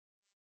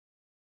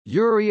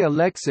Yuri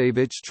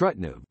Alexeyevich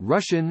Trutnev,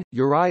 Russian,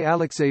 Yuri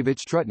Alexeyevich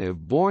Trutnev,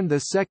 born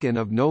the 2nd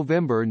of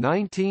November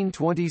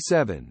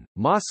 1927,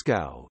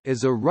 Moscow,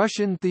 is a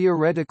Russian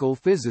theoretical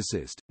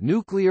physicist,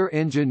 nuclear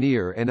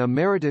engineer and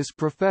emeritus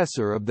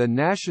professor of the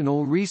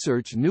National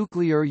Research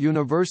Nuclear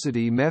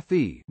University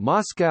MEFI,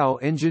 Moscow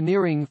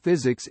Engineering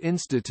Physics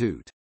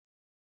Institute.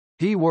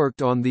 He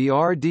worked on the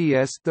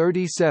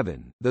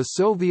RDS-37, the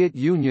Soviet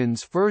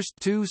Union's first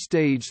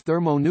two-stage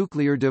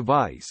thermonuclear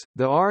device,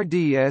 the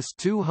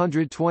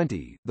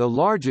RDS-220, the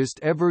largest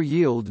ever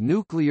yield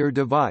nuclear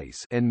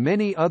device, and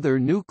many other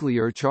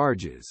nuclear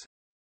charges.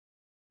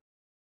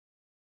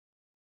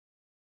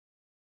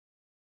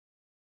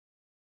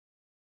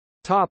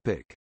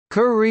 Topic: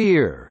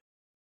 Career.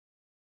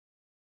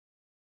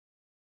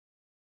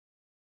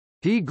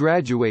 He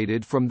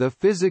graduated from the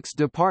physics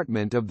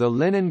department of the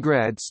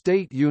Leningrad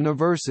State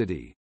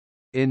University.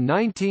 In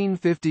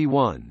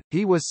 1951,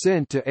 he was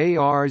sent to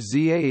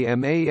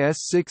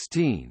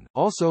ARZAMAS-16,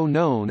 also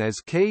known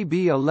as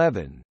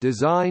KB-11,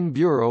 Design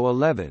Bureau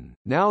 11,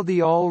 now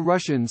the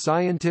All-Russian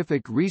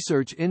Scientific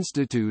Research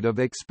Institute of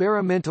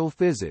Experimental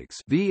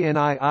Physics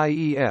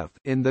 (VNIIEF),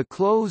 in the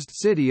closed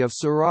city of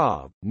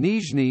Sarov,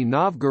 Nizhny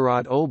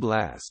Novgorod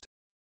Oblast.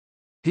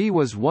 He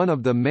was one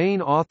of the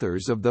main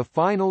authors of the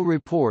final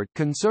report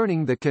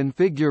concerning the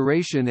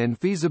configuration and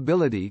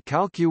feasibility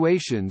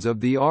calculations of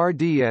the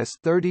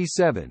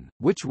RDS-37,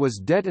 which was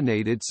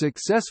detonated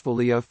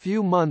successfully a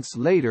few months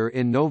later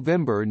in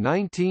November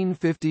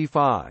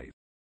 1955.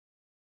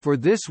 For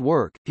this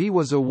work, he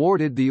was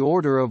awarded the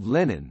Order of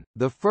Lenin,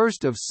 the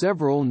first of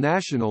several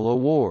national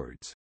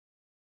awards.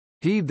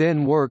 He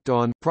then worked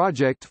on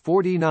Project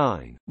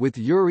 49, with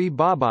Yuri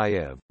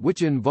Babayev,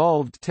 which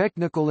involved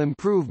technical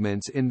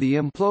improvements in the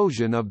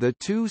implosion of the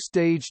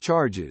two-stage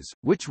charges,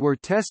 which were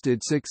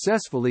tested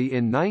successfully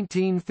in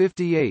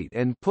 1958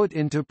 and put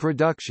into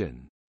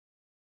production.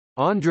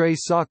 Andrei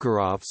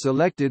Sakharov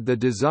selected the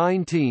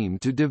design team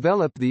to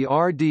develop the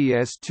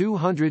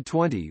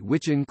RDS-220,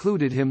 which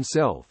included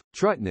himself,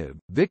 Trutnev,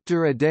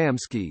 Viktor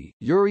Adamsky,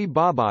 Yuri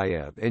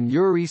Babayev and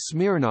Yuri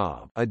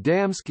Smirnov.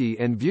 Adamsky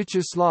and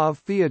Vyacheslav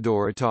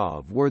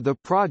Feodoratov were the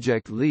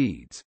project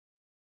leads.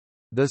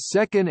 The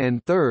second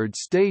and third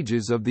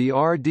stages of the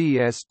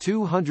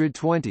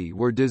RDS-220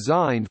 were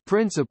designed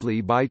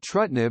principally by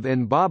Trutnev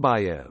and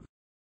Babayev.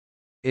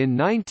 In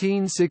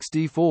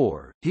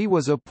 1964, he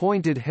was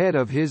appointed head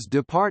of his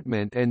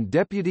department and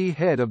deputy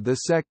head of the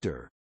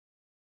sector.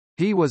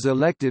 He was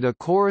elected a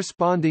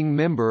corresponding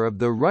member of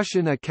the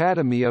Russian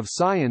Academy of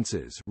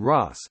Sciences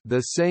 (RAS)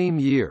 the same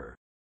year.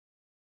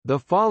 The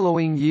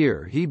following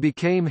year he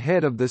became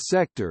head of the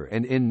sector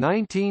and in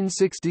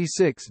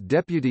 1966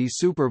 deputy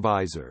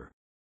supervisor.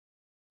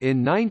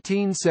 In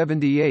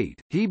 1978,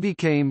 he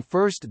became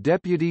first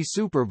deputy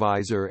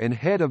supervisor and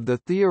head of the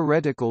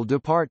theoretical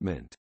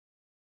department.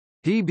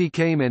 He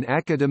became an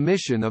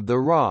academician of the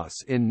RAS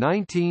in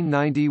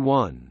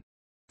 1991.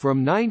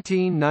 From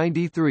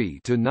 1993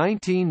 to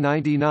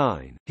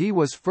 1999, he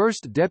was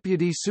first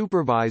deputy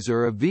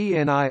supervisor of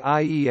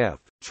VNIIEF.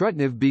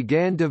 Trutnev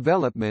began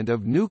development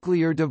of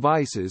nuclear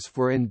devices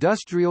for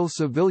industrial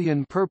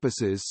civilian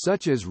purposes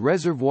such as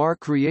reservoir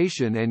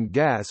creation and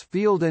gas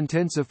field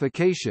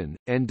intensification,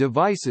 and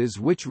devices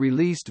which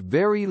released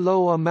very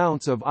low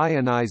amounts of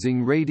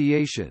ionizing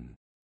radiation.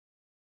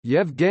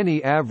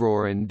 Yevgeny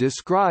Avrorin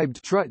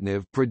described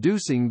Trutnev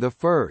producing the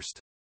first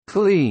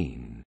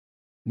clean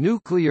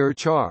nuclear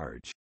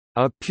charge,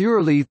 a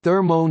purely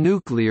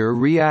thermonuclear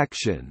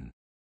reaction,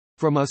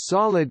 from a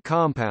solid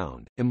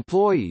compound.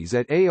 Employees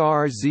at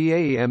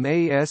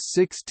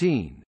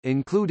ARZAMAS-16,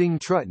 including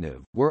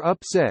Trutnev, were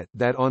upset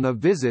that on a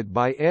visit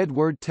by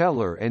Edward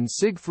Teller and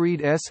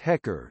Siegfried S.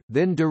 Hecker,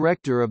 then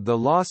director of the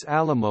Los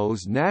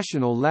Alamos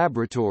National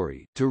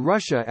Laboratory, to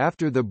Russia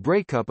after the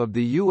breakup of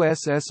the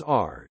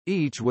USSR,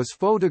 each was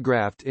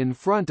photographed in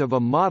front of a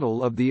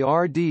model of the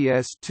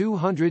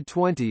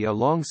RDS-220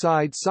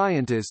 alongside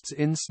scientists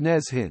in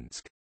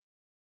Snezhinsk.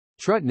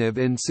 Trutnev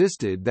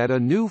insisted that a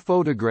new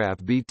photograph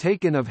be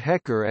taken of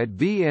Hecker at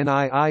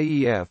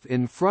VNIIEF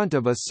in front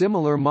of a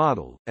similar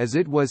model, as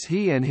it was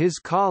he and his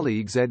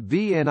colleagues at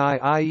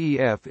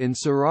VNIIEF in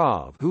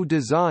Sarov who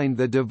designed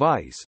the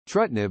device.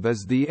 Trutnev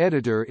is the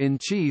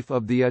editor-in-chief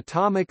of the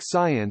Atomic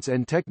Science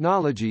and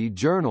Technology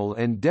Journal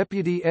and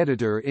deputy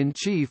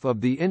editor-in-chief of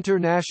the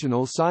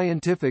International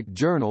Scientific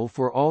Journal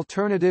for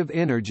Alternative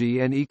Energy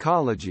and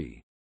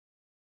Ecology.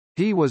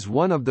 He was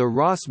one of the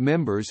RAS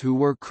members who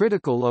were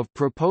critical of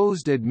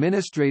proposed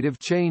administrative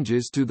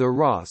changes to the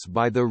RAS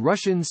by the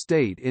Russian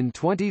state in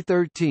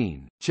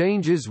 2013,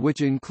 changes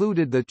which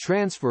included the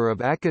transfer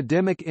of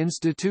academic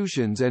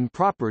institutions and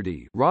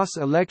property. RAS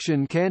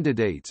election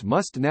candidates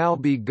must now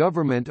be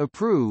government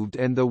approved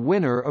and the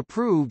winner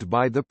approved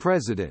by the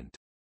president.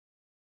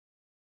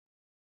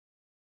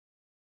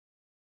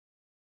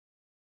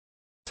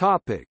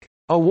 Topic: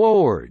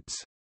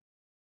 Awards.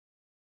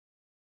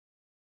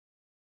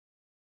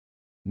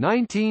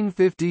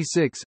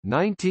 1956,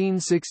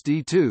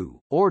 1962,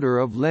 Order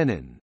of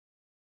Lenin.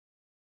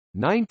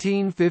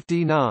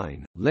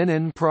 1959,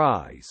 Lenin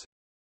Prize.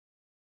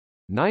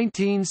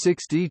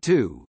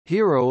 1962 –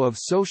 Hero of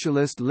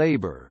Socialist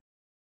Labor.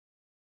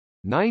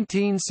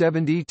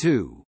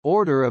 1972 –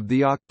 Order of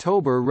the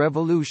October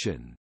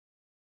Revolution.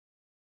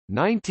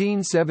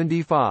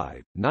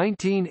 1975 –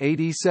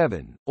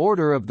 1987 –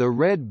 Order of the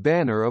Red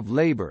Banner of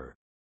Labor.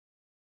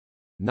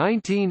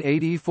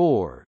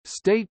 1984 –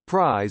 State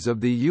Prize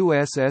of the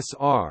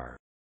USSR.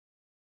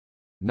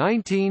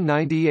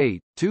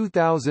 1998 –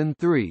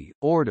 2003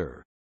 –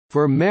 Order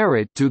for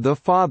Merit to the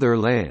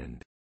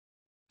Fatherland,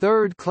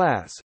 3rd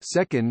class,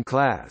 2nd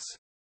class.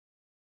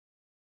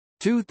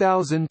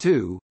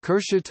 2002 –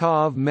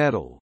 Kurchatov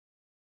Medal.